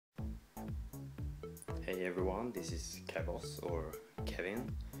Hey everyone, this is QeVoZ or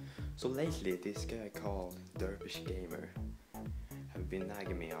Kevin. So lately this guy called Dervish Gamer have been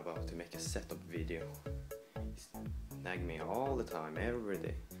nagging me about to make a setup video. He's nagging me all the time, every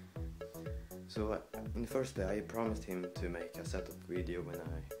day. So in the first day I promised him to make a setup video when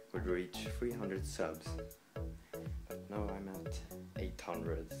I would reach 300 subs. But now I'm at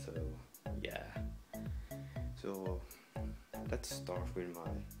 800, so yeah. So let's start with my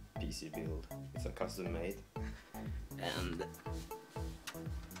PC build. It's a custom made, and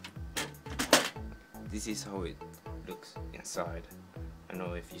this is how it looks inside. I don't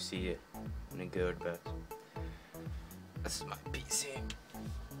know if you see it any good, but that's my PC.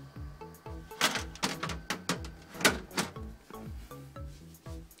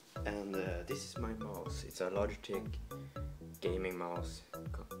 And this is my mouse. It's a Logitech gaming mouse,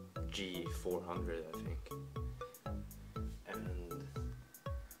 G400 I think. And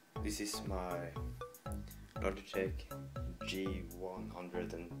this is my Logitech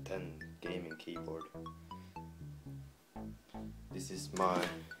G110 gaming keyboard. This is my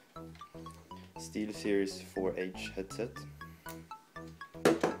SteelSeries 4H headset.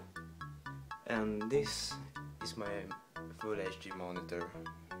 And this is my Full HD monitor.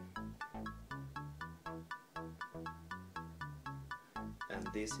 And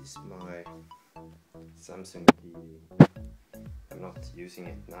this is my Samsung TV. I'm not using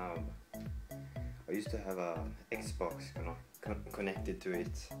it now, but I used to have a Xbox connected to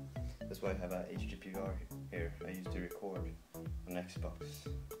it. That's why I have a HDPR here. I used to record on Xbox.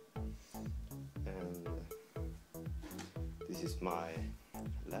 And this is my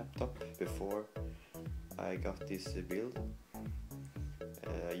laptop before I got this build.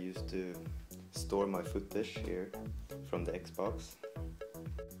 I used to store my footage here from the Xbox.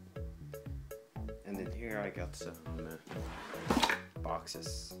 And then here I got some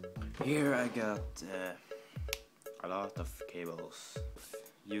boxes. Here I got a lot of cables,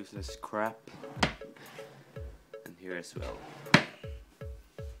 useless crap, and here as well.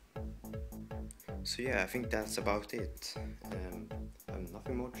 So yeah, I think that's about it. I have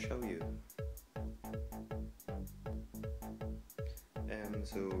nothing more to show you.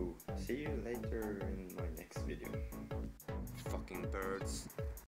 So see you later in my next video. Fucking birds.